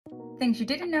Things you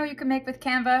didn't know you could make with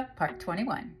Canva, Part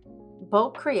 21.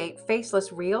 Bulk create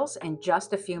faceless reels in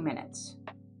just a few minutes.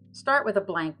 Start with a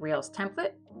blank Reels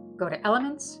template, go to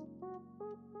Elements,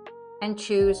 and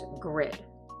choose Grid.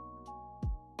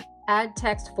 Add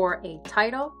text for a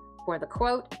title, for the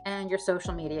quote, and your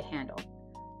social media handle.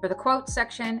 For the quote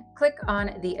section, click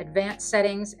on the Advanced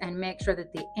Settings and make sure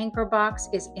that the anchor box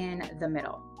is in the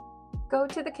middle. Go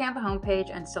to the Canva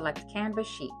homepage and select Canva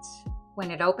Sheets. When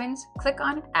it opens, click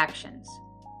on Actions.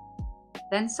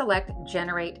 Then select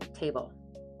Generate Table.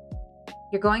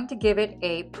 You're going to give it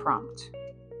a prompt.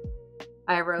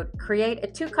 I wrote, create a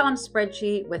 2-column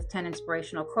spreadsheet with 10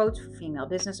 inspirational quotes for female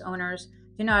business owners.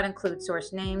 Do not include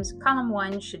source names. Column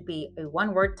 1 should be a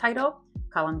one-word title.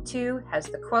 Column 2 has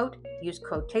the quote. Use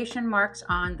quotation marks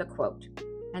on the quote.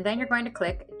 And then you're going to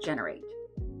click Generate.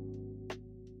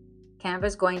 Canva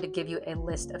is going to give you a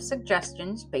list of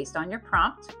suggestions based on your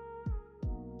prompt.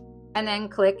 And then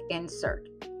click Insert.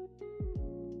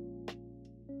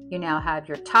 You now have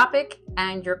your topic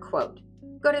and your quote.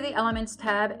 Go to the Elements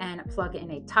tab and plug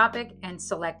in a topic and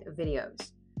select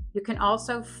Videos. You can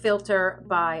also filter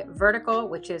by vertical,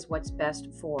 which is what's best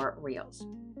for Reels.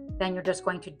 Then you're just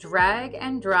going to drag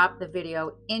and drop the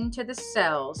video into the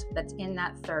cells that's in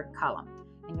that third column.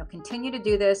 And you'll continue to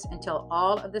do this until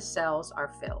all of the cells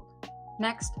are filled.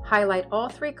 Next, highlight all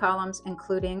 3 columns,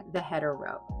 including the header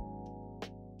row.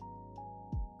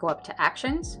 Go up to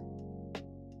Actions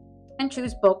and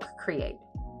choose Bulk Create.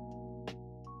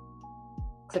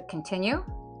 Click Continue,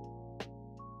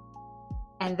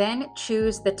 and then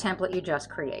choose the template you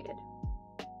just created.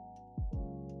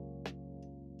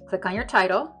 Click on your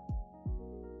title,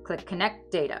 click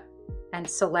Connect Data, and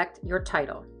select your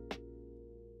title.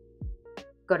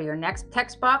 Go to your next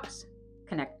text box,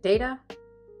 connect data,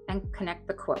 and connect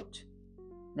the quote.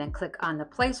 Then click on the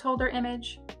placeholder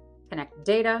image, connect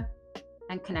data,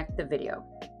 and connect the video.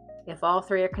 If all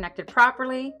 3 are connected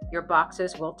properly, your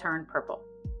boxes will turn purple.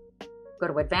 Go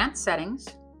to Advanced Settings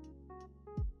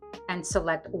and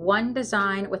select one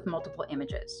design with multiple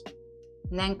images.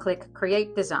 And then click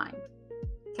Create Design.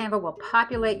 Canva will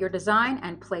populate your design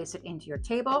and place it into your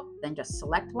table. Then just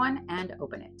select one and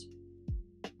open it.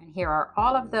 And here are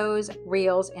all of those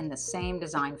reels in the same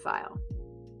design file.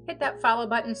 Hit that follow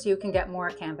button so you can get more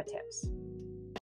Canva tips.